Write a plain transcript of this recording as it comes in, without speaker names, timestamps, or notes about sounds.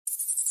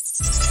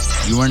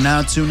You are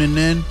now tuning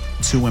in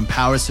to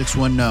Empower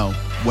 610,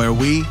 where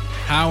we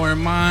power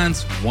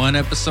minds one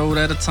episode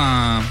at a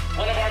time.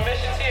 One of our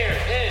missions here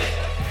is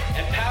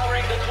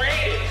empowering the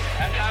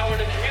creatives, empower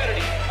the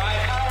community. By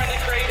empowering the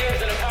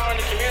creatives and empowering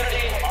the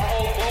community, our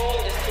whole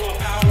goal is to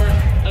empower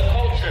the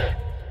culture.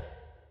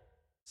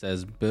 It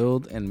says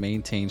build and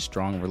maintain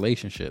strong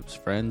relationships.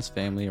 Friends,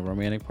 family, and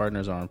romantic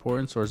partners are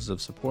important sources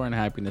of support and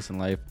happiness in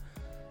life.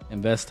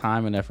 Invest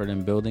time and effort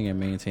in building and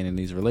maintaining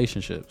these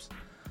relationships.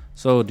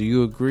 So do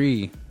you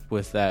agree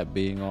with that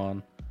being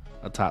on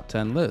a top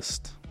 10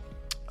 list?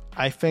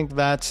 I think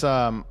that's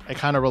it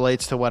kind of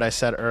relates to what I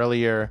said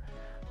earlier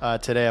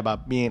today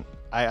about being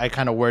I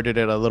kind of worded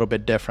it a little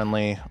bit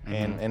differently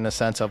in the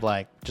sense of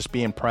like just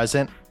being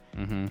present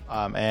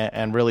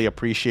and really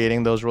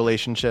appreciating those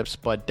relationships.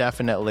 But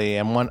definitely,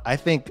 and I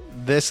think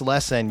this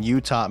lesson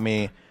you taught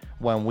me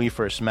when we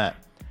first met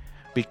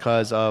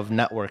because of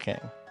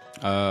networking.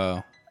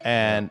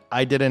 And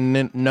I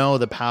didn't know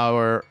the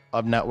power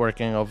of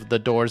networking, of the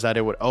doors that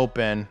it would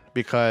open,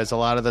 because a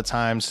lot of the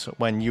times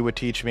when you would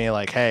teach me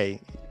like, hey,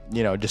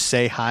 you know, just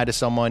say hi to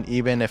someone,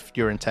 even if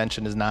your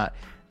intention is not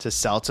to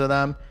sell to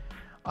them,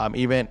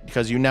 even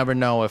because you never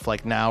know if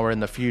like now or in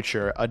the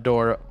future, a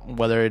door,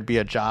 whether it be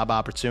a job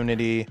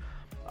opportunity,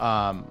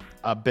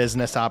 a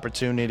business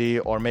opportunity,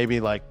 or maybe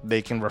like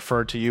they can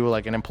refer to you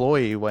like an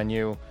employee when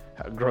you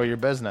grow your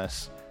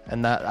business.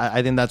 And that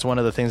I think that's one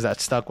of the things that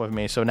stuck with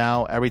me. So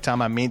now every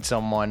time I meet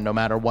someone, no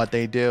matter what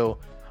they do,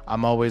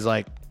 I'm always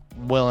like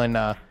willing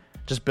to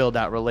just build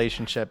that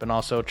relationship and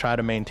also try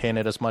to maintain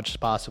it as much as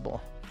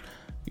possible.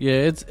 Yeah,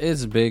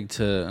 it's big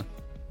to,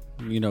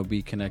 you know,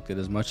 be connected.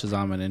 As much as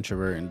I'm an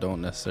introvert and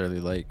don't necessarily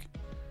like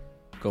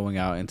going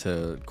out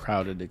into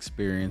crowded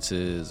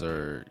experiences,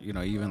 or, you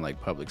know, even like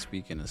public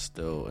speaking is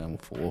still and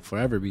will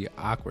forever be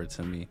awkward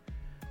to me.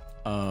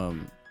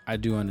 I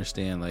do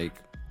understand like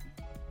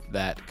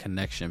that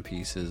connection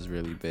piece is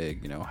really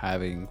big, you know,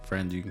 having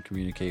friends you can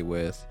communicate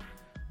with,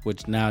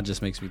 which now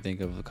just makes me think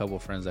of a couple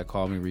of friends that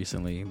called me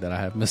recently that I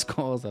have missed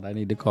calls that I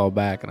need to call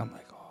back, and I'm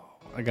like, oh,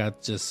 I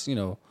got just, you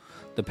know,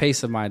 the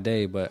pace of my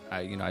day, but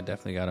I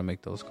definitely got to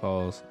make those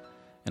calls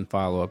and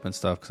follow up and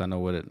stuff, because I know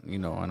what I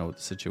know what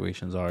the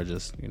situations are.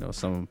 Just, you know,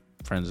 some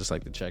friends just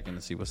like to check in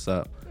and see what's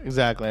up.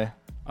 Exactly.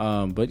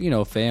 But, you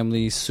know,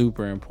 family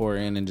super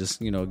important, and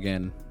just, you know,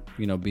 again,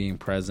 you know, being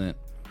present.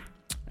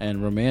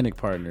 And romantic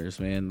partners,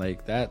 man,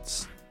 like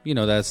that's, you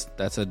know,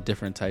 that's a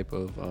different type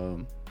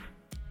of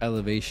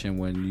elevation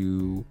when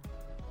you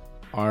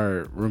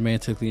are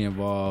romantically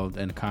involved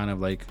and kind of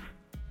like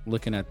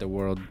looking at the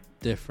world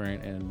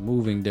different and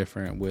moving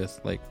different with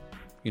like,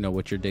 you know,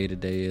 what your day to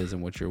day is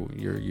and what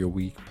your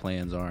week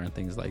plans are and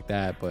things like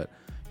that. But,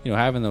 you know,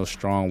 having those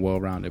strong,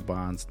 well-rounded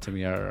bonds to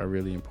me are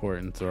really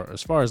important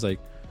as far as like,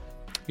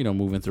 you know,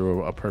 moving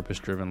through a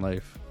purpose-driven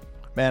life.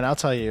 Man, I'll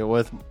tell you,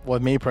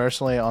 with me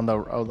personally on the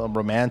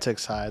romantic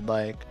side,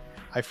 like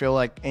I feel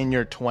like in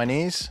your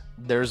 20s,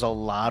 there's a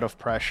lot of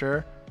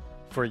pressure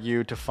for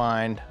you to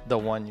find the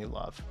one you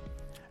love.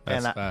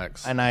 That's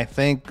facts. And I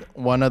think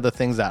one of the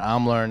things that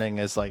I'm learning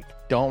is like,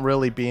 don't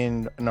really be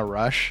in a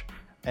rush,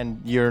 and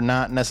you're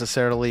not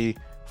necessarily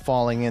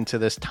falling into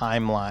this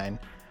timeline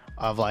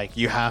of like,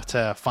 you have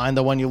to find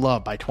the one you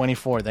love by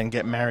 24, then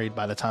get married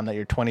by the time that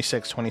you're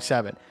 26,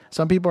 27.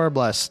 Some people are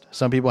blessed.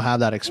 Some people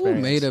have that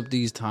experience. Who made up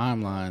these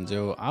timelines,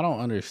 yo? I don't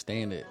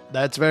understand it.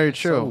 That's very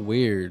true. So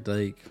weird.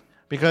 Like,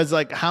 because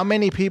like how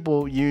many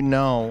people, you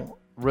know,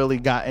 really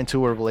got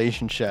into a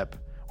relationship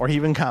or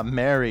even got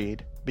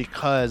married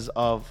because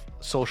of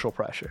social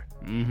pressure?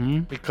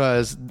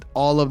 Because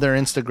all of their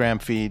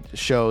Instagram feed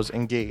shows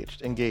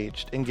engaged,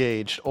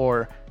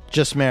 or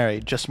just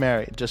married.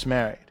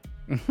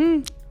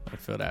 I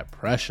feel that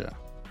pressure.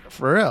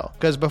 For real.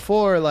 Because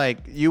before, like,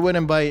 you would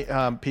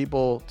invite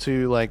people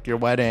to like your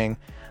wedding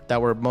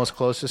that were most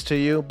closest to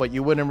you, but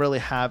you wouldn't really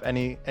have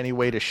any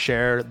way to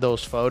share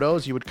those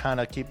photos. You would kind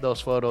of keep those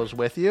photos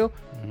with you,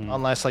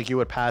 unless like you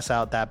would pass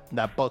out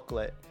that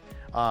booklet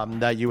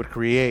that you would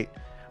create.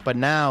 But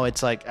now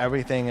it's like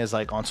everything is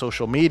like on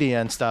social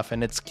media and stuff,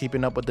 and it's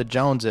keeping up with the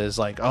Joneses.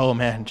 Like, oh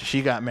man,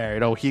 she got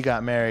married. Oh, he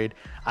got married.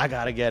 I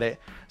gotta get it.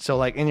 So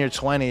like in your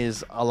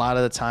 20s, a lot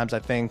of the times I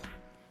think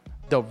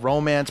the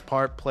romance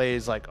part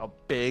plays like a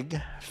big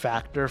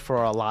factor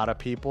for a lot of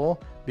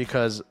people,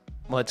 because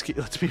let's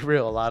be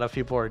real, a lot of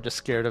people are just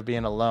scared of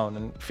being alone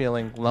and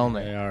feeling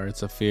lonely. They are.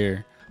 It's a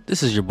fear.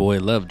 This is your boy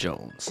Love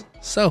Jones.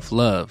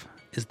 Self-love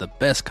is the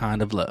best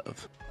kind of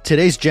love.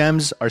 Today's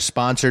gems are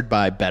sponsored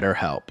by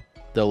BetterHelp,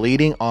 the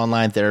leading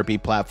online therapy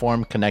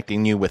platform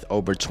connecting you with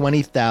over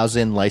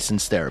 20,000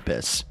 licensed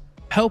therapists,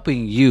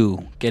 helping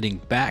you getting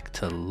back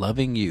to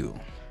loving you.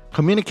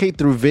 Communicate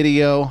through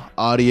video,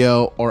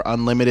 audio, or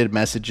unlimited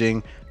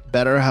messaging.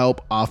 BetterHelp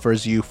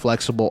offers you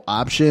flexible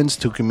options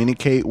to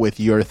communicate with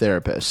your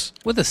therapist.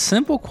 With a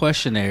simple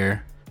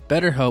questionnaire,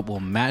 BetterHelp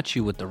will match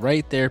you with the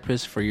right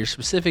therapist for your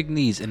specific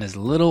needs in as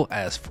little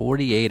as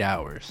 48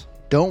 hours.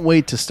 Don't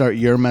wait to start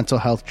your mental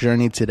health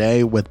journey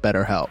today with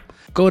BetterHelp.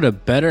 Go to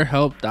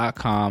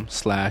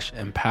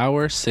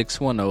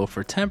betterhelp.com/empower610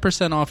 for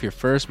 10% off your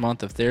first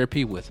month of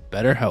therapy with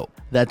BetterHelp.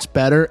 That's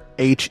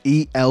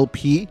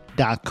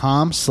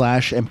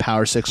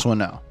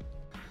betterhelp.com/empower610.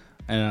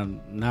 And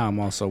now I'm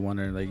also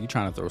wondering, like, you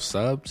trying to throw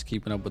subs,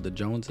 keeping up with the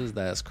Joneses?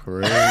 That's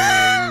crazy.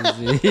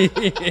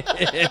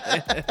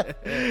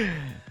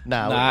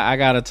 Nah, I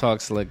gotta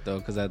talk slick though,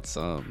 because that's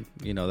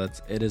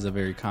it is a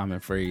very common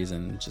phrase,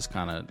 and just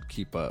kind of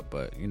keep up.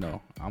 But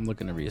I'm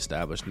looking to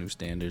reestablish new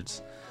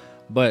standards.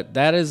 But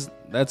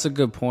that's a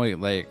good point.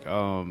 Like,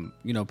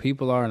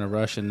 people are in a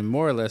rush, and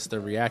more or less they're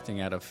reacting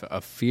out of a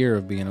fear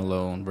of being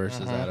alone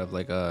versus out of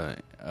like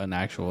an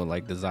actual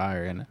like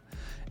desire.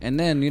 And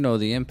then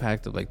the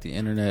impact of like the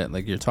internet,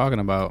 like you're talking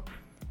about,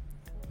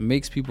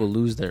 makes people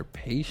lose their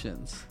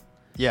patience.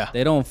 yeah.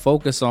 They don't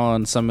focus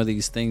on some of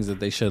these things that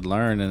they should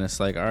learn, and it's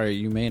like, all right,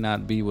 you may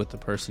not be with the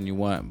person you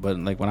want, but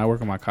like when I work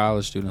with my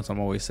college students, I'm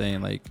always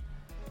saying, like,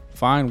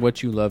 find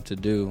what you love to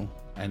do,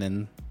 and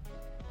then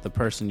the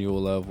person you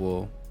will love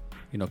will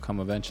come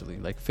eventually.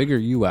 Like, figure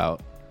you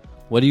out.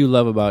 What do you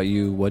love about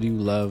you? What do you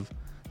love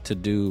to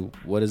do?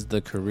 What is the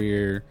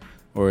career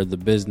or the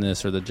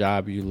business or the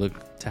job you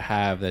look to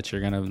have that you're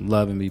gonna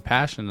love and be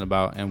passionate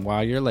about? And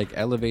while you're like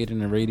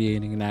elevating and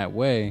radiating in that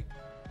way,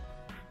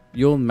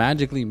 you'll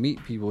magically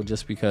meet people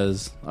just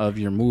because of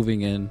your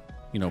moving in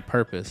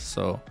purpose.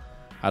 So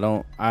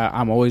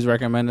I'm always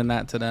recommending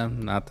that to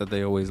them. Not that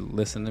they always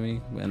listen to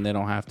me, and they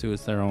don't have to.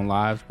 It's their own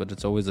lives, but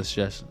it's always a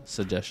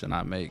suggestion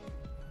I make.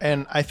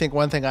 And I think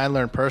one thing I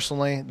learned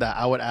personally that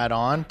I would add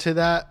on to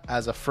that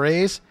as a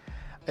phrase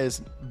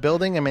is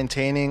building and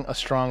maintaining a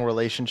strong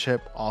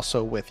relationship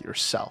also with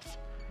yourself.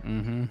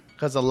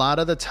 Because a lot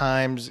of the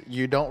times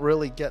you don't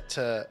really get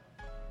to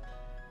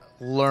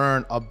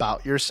learn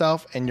about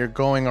yourself, and you're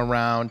going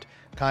around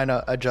kind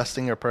of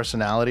adjusting your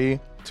personality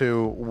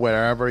to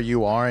wherever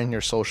you are in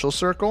your social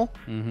circle,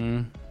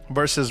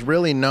 versus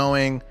really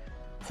knowing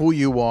who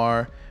you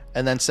are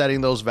and then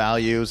setting those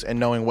values and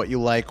knowing what you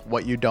like,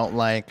 what you don't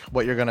like,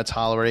 what you're going to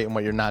tolerate and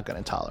what you're not going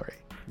to tolerate.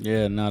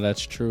 Yeah, no,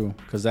 that's true,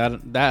 because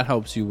that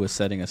helps you with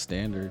setting a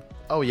standard.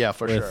 Oh yeah,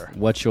 for with sure.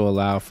 What you'll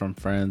allow from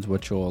friends,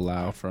 what you'll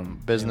allow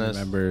from Business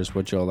members,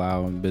 what you'll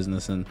allow in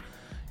business. And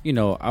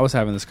I was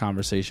having this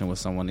conversation with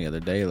someone the other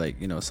day, like,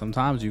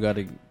 sometimes you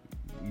gotta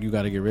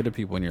get rid of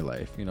people in your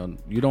life.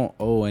 You don't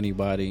owe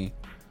anybody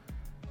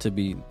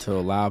to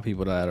allow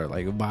people that are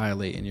like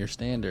violating your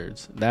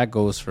standards. That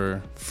goes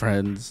for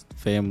friends,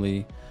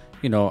 family.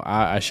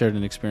 I shared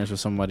an experience with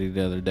somebody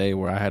the other day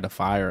where I had to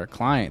fire a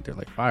client. They're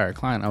like, fire a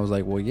client? I was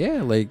like, well,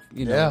 yeah, like,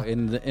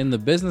 in the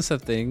business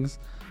of things,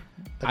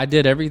 I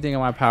did everything in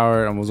my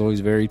power and was always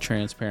very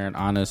transparent,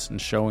 honest,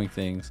 and showing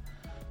things.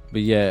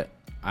 But yet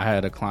I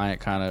had a client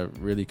kind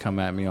of really come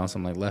at me on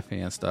some like left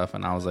hand stuff,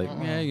 and I was like,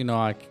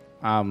 yeah,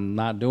 I'm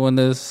not doing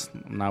this.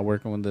 I'm not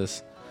working with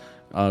this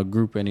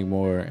group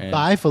anymore. And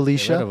bye,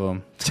 Felicia. Get rid of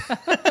them.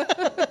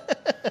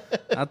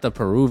 Not the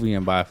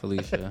Peruvian bye,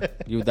 Felicia.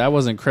 That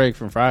wasn't Craig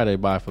from Friday.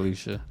 Bye,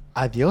 Felicia.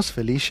 Adios,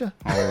 Felicia.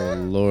 Oh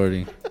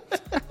lordy.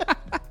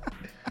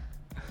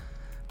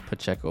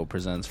 Pacheco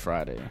presents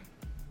Friday.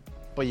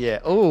 But yeah,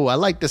 I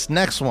like this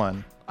next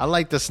one.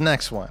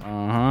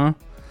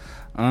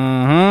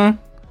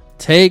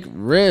 Take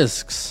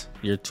risks.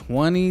 Your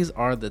 20s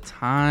are the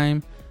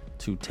time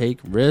to take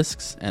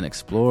risks and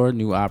explore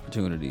new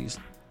opportunities.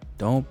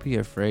 Don't be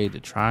afraid to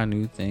try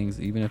new things,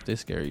 even if they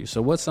scare you.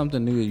 So what's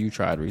something new that you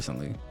tried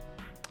recently?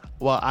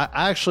 Well, I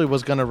actually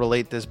was going to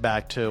relate this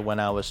back to when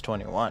I was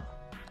 21.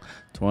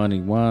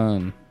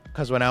 21.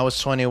 Because when I was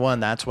 21,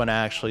 that's when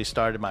I actually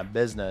started my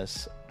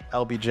business,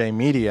 LBJ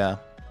Media.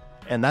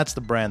 And that's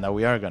the brand that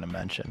we are going to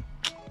mention.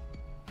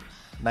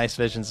 Nice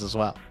Visions as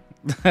well.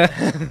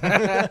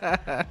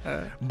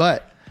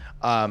 But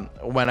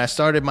when I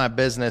started my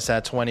business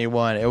at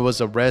 21, it was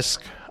a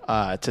risk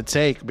to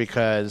take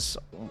because,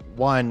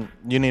 one,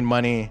 you need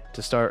money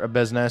to start a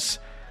business.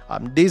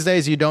 These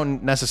days, you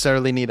don't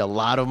necessarily need a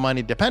lot of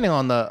money, depending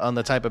on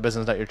the type of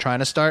business that you're trying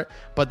to start.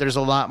 But there's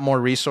a lot more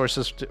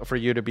resources for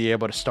you to be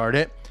able to start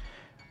it.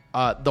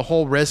 The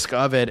whole risk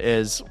of it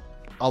is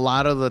a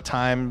lot of the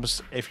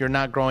times, if you're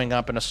not growing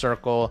up in a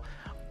circle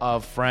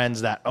of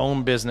friends that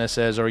own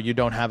businesses, or you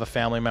don't have a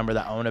family member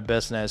that own a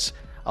business,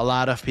 a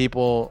lot of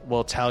people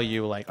will tell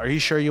you, like, are you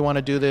sure you want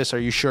to do this? Are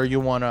you sure you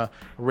want to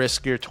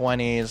risk your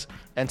 20s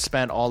and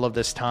spend all of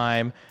this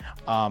time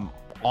on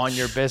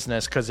your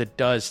business? Because it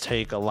does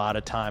take a lot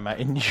of time.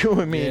 And you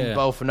and me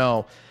both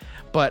know.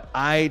 But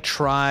I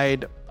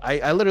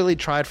literally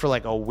tried for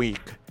like a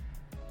week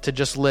to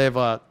just live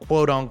a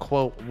quote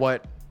unquote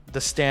what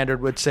the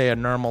standard would say a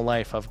normal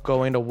life of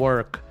going to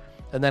work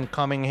and then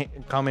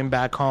coming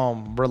back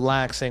home,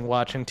 relaxing,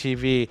 watching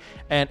TV.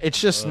 And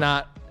it's just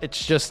not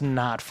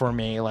for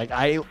me. Like,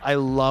 I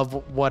love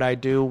what I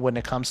do when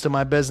it comes to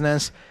my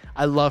business.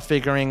 I love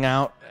figuring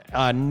out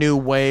new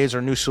ways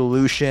or new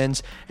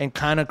solutions and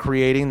kind of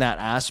creating that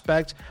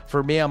aspect.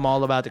 For me, I'm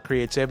all about the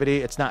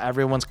creativity. It's not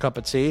everyone's cup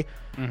of tea,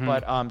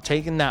 but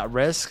taking that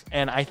risk.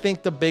 And I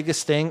think the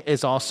biggest thing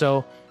is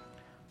also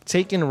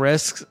taking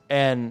risks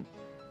and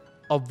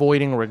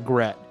avoiding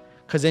regret.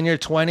 Because in your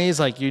 20s,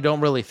 like, you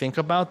don't really think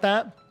about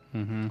that.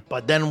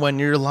 But then when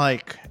you're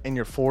like in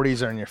your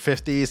 40s or in your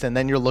 50s, and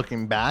then you're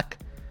looking back,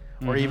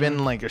 or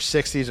even like your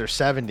 60s or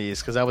 70s,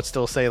 because I would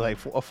still say like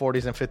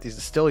 40s and 50s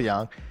is still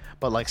young,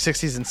 but like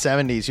 60s and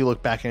 70s, you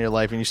look back in your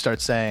life and you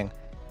start saying,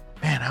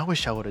 man, I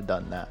wish I would have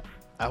done that.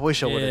 I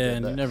wish I would have done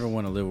and that. you never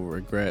want to live with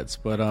regrets.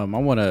 But I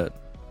want to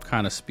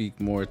kind of speak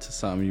more to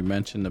something you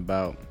mentioned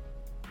about,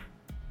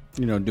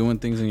 you know, doing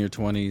things in your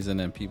 20s and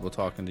then people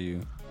talking to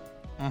you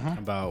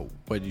about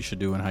what you should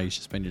do and how you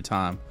should spend your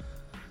time.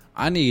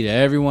 I need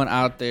everyone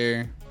out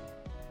there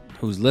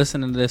who's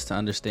listening to this to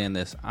understand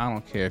this. I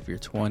don't care if you're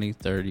 20,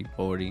 30,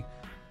 40,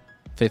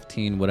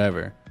 15,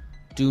 whatever.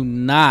 Do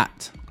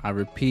not, I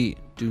repeat,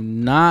 do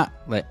not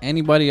let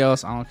anybody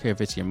else, I don't care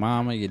if it's your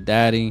mama, your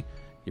daddy,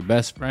 your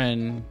best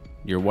friend,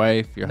 your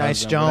wife, your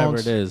Nice husband, Jones. whatever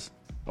it is.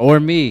 Or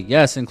me,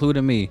 yes,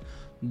 including me.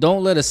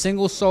 Don't let a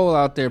single soul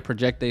out there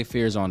project their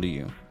fears onto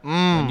you.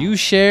 When you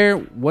share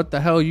what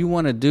the hell you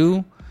want to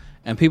do,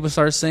 and people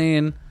start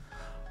saying,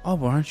 oh,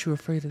 but aren't you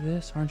afraid of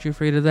this? Aren't you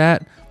afraid of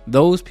that?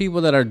 Those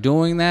people that are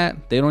doing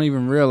that, they don't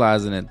even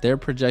realize it. They're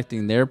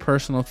projecting their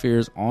personal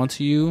fears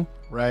onto you,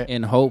 Right.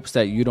 in hopes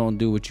that you don't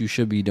do what you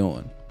should be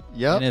doing.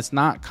 Yep. And it's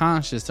not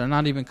conscious. They're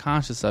not even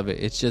conscious of it.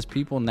 It's just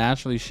people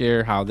naturally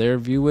share how their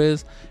view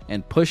is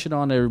and push it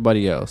on to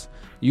everybody else.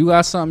 You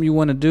got something you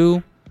want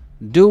to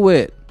do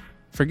it.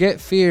 Forget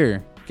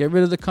fear. Get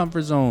rid of the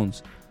comfort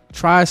zones.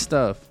 Try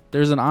stuff.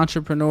 There's an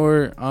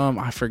entrepreneur,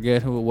 I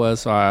forget who it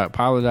was, so I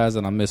apologize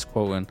that I'm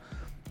misquoting.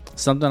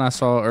 Something I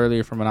saw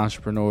earlier from an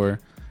entrepreneur,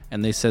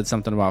 and they said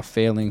something about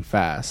failing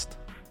fast.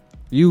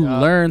 You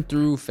learn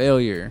through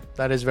failure.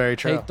 That is very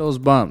true. Take those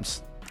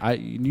bumps.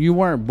 You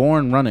weren't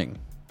born running.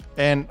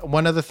 And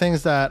one of the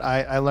things that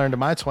I learned in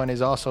my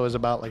 20s also is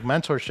about like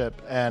mentorship.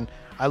 And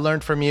I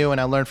learned from you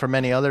and I learned from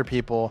many other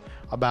people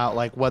about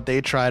like what they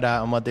tried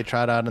out and what they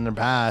tried out in their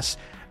past.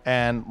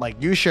 And like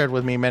you shared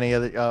with me many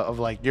of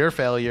like your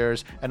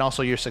failures and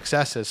also your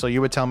successes. So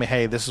you would tell me,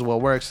 hey, this is what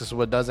works, this is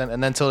what doesn't.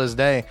 And then till this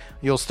day,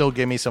 you'll still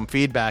give me some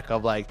feedback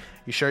of like,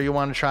 you sure you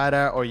want to try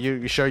that? Or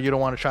you sure you don't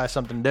want to try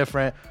something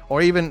different?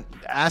 Or even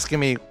asking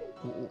me,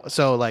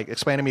 so like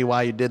explain to me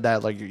why you did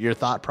that, like your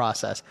thought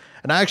process.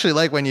 And I actually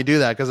like when you do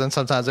that, because then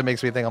sometimes it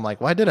makes me think, I'm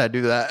like, why did I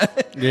do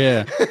that?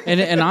 Yeah.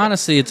 And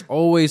honestly, it's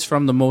always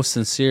from the most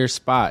sincere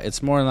spot.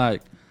 It's more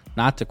like,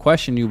 not to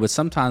question you, but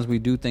sometimes we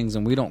do things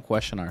and we don't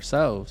question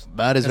ourselves.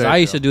 That is 'Cause very I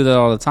used true. to do that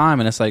all the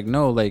time, and it's like,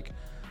 no, like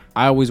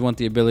I always want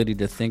the ability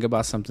to think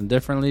about something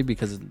differently,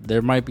 because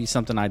there might be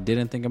something I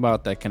didn't think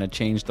about that can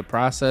change the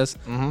process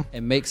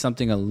and make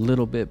something a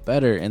little bit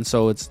better. And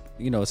so it's,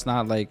 you know, it's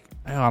not like,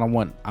 oh, I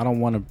don't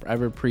want to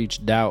ever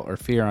preach doubt or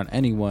fear on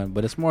anyone,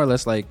 but it's more or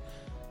less like,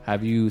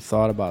 have you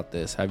thought about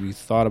this? Have you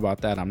thought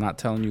about that? I'm not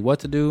telling you what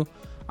to do.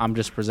 I'm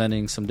just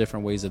presenting some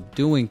different ways of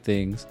doing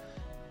things.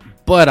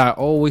 But I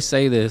always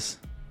say this,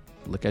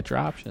 look at your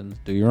options,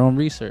 do your own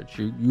research.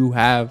 You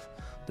have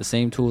the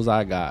same tools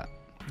I got.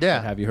 Yeah.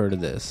 But have you heard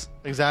of this?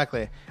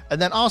 Exactly.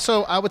 And then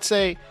also, I would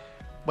say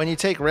when you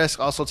take risks,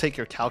 also take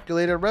your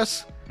calculated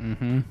risks,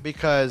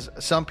 because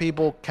some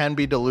people can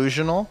be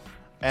delusional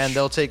and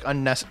they'll take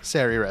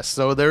unnecessary risks.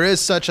 So there is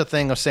such a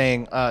thing of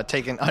saying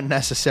taking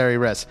unnecessary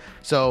risks.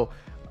 So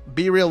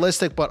be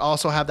realistic, but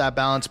also have that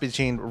balance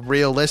between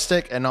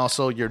realistic and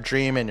also your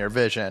dream and your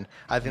vision.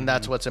 I think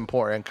that's what's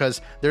important,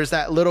 because there's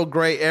that little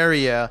gray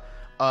area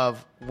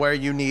of where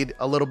you need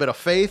a little bit of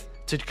faith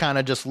to kind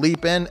of just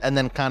leap in and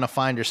then kind of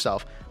find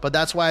yourself. But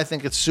that's why I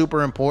think it's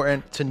super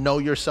important to know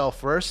yourself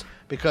first,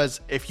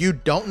 because if you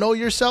don't know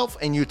yourself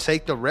and you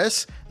take the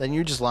risk, then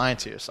you're just lying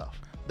to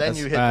yourself. Then That's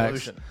you hit facts.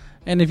 delusion.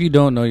 And if you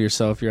don't know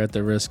yourself, you're at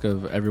the risk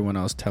of everyone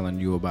else telling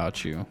you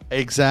about you.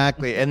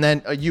 Exactly. And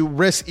then you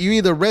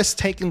either risk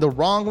taking the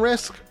wrong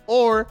risk,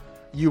 or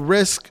you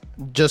risk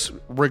just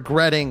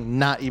regretting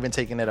not even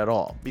taking it at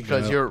all,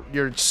 because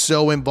you're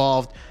so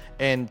involved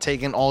in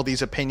taking all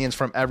these opinions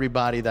from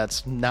everybody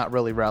that's not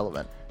really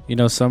relevant. You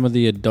know, some of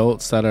the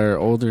adults that are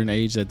older in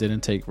age that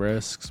didn't take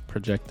risks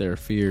project their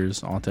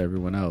fears onto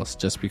everyone else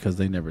just because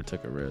they never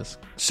took a risk.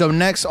 So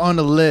next on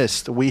the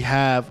list, we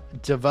have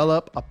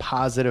develop a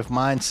positive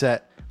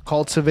mindset,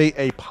 cultivate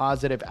a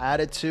positive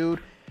attitude,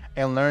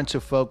 and learn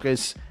to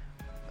focus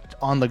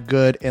on the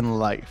good in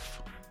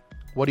life.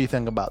 What do you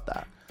think about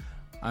that?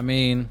 I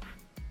mean,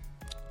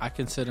 I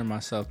consider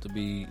myself to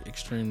be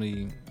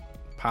extremely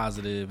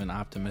positive and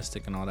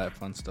optimistic and all that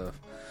fun stuff.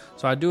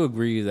 So I do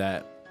agree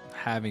that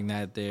having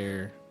that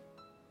there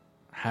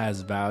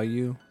has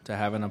value, to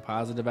having a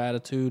positive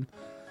attitude.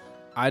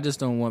 I just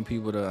don't want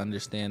people to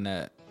understand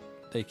that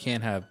they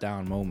can't have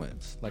down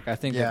moments. Like, I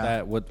think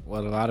what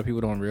a lot of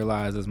people don't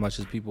realize, as much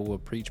as people will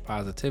preach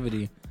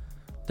positivity,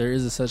 there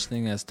is a such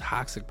thing as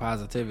toxic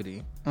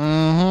positivity.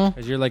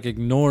 Because you're like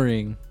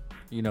ignoring,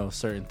 you know,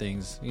 certain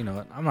things. You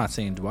know, I'm not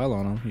saying dwell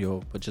on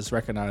them, but just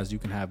recognize you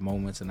can have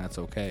moments and that's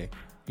okay.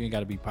 You ain't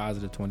got to be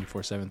positive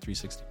 24/7,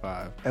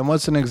 365. And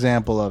what's an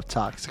example of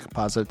toxic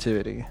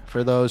positivity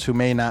for those who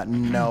may not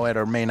know it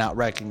or may not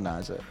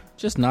recognize it?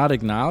 Just not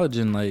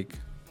acknowledging, like,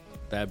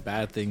 that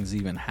bad things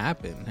even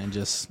happen, and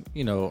just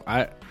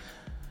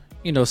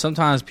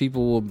sometimes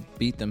people will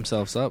beat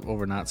themselves up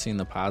over not seeing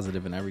the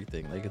positive in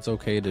everything. Like, it's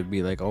okay to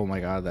be like, oh my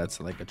God, that's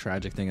like a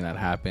tragic thing that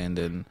happened,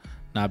 and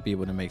not be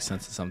able to make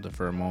sense of something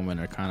for a moment,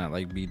 or kind of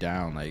like be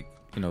down. Like,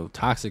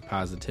 toxic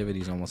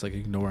positivity is almost like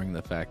ignoring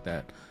the fact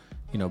that,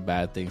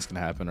 bad things can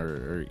happen,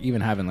 or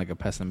even having like a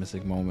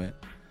pessimistic moment.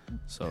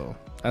 So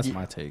that's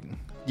my take.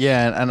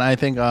 Yeah, and I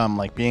think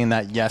like being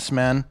that yes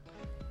man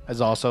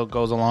also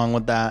goes along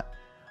with that.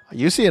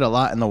 You see it a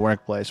lot in the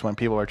workplace when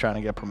people are trying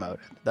to get promoted.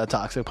 That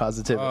toxic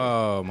positivity.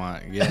 Oh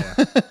my, yeah.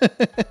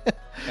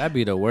 That'd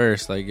be the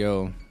worst. Like,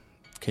 yo,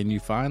 can you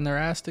find their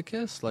ass to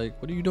kiss?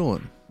 Like, what are you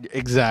doing?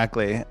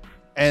 Exactly.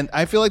 And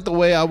I feel like the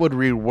way I would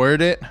reword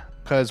it,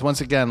 because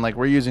once again, like,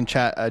 we're using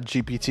Chat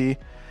GPT,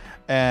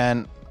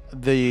 and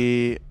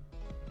the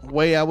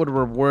way I would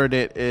reword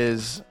it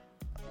is,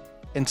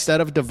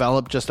 instead of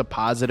develop just a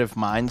positive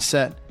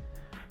mindset,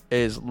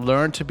 is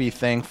learn to be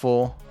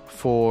thankful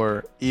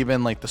for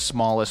even like the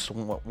smallest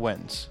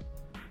wins.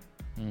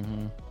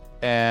 Mm-hmm.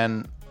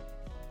 And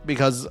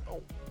because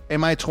in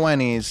my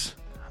 20s,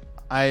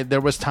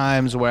 there was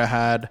times where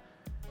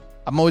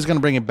I'm always going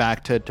to bring it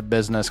back to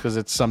business because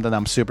it's something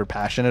I'm super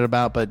passionate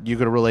about, but you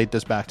could relate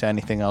this back to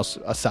anything else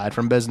aside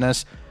from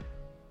business.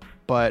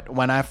 But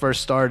when I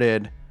first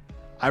started,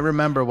 I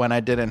remember when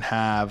I didn't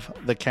have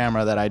the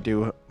camera that I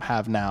do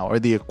have now, or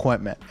the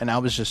equipment, and I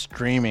was just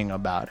dreaming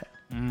about it.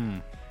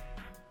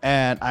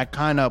 And I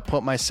kind of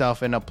put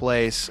myself in a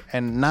place,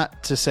 and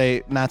not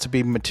to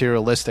be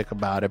materialistic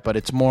about it, but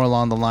it's more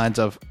along the lines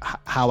of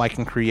how I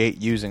can create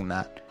using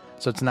that.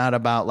 So it's not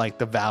about like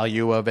the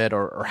value of it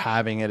or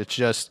having it. It's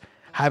just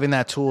having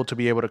that tool to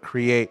be able to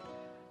create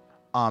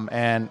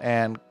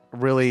and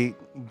really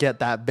get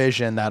that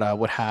vision that I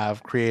would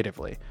have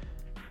creatively.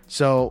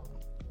 So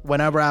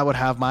whenever I would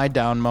have my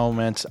down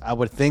moments, I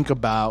would think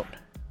about,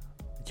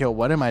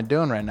 what am I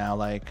doing right now?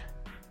 Like,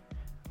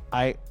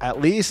 at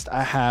least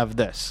I have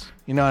this,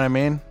 you know what I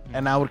mean?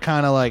 And I would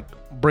kind of like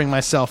bring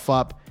myself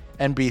up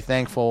and be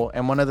thankful.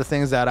 And one of the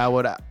things that I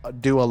would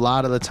do a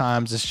lot of the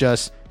times is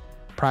just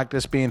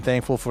practice being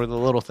thankful for the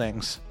little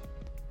things,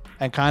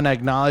 and kind of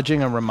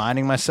acknowledging and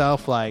reminding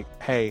myself, like,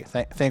 hey,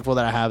 thankful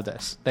that I have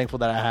this, thankful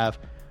that I have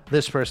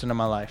this person in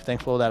my life,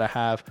 thankful that I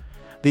have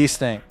these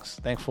things,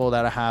 thankful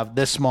that I have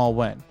this small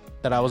win,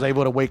 that I was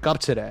able to wake up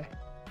today.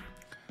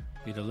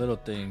 Be the little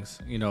things.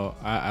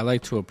 I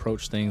like to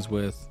approach things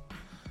with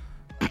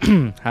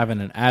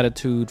having an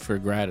attitude for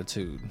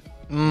gratitude.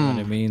 You know what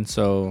I mean?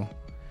 So,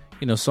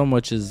 so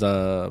much is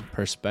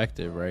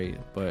perspective, right?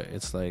 But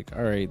it's like,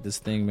 all right, this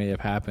thing may have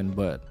happened,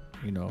 but,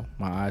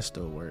 my eyes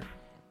still work.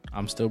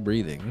 I'm still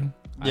breathing.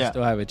 Yeah. I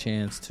still have a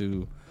chance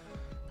to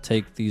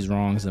take these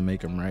wrongs and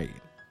make them right.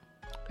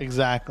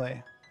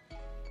 Exactly.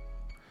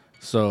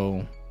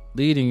 So,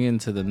 leading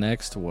into the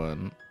next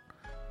one,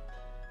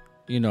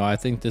 I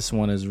think this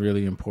one is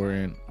really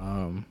important.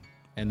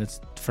 And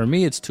for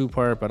me, it's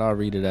two-part, but I'll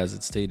read it as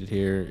it's stated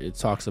here. It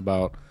talks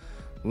about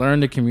learn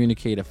to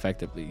communicate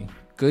effectively.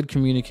 Good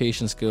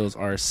communication skills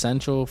are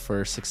essential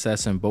for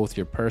success in both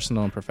your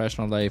personal and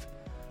professional life.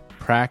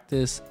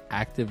 Practice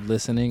active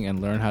listening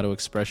and learn how to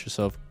express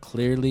yourself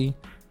clearly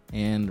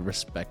and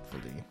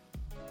respectfully.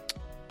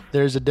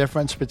 There's a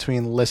difference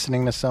between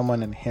listening to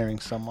someone and hearing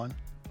someone.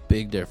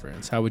 Big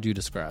difference. How would you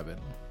describe it?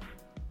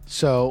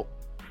 So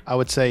I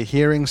would say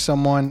hearing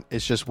someone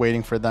is just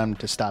waiting for them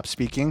to stop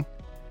speaking.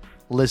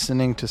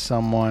 Listening to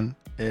someone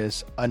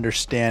is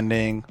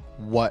understanding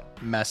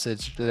what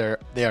message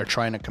they are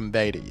trying to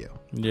convey to you.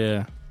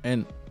 Yeah.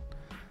 And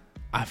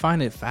I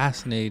find it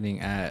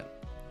fascinating at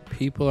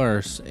people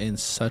are in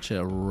such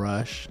a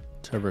rush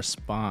to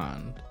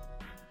respond,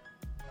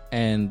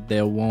 and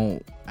they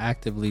won't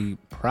actively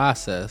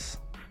process,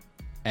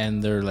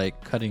 and they're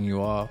like cutting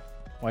you off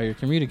while you're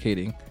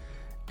communicating,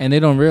 and they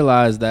don't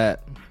realize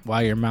that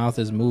while your mouth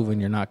is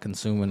moving, you're not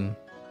consuming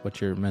what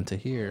you're meant to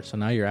hear. So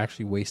now you're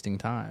actually wasting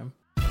time.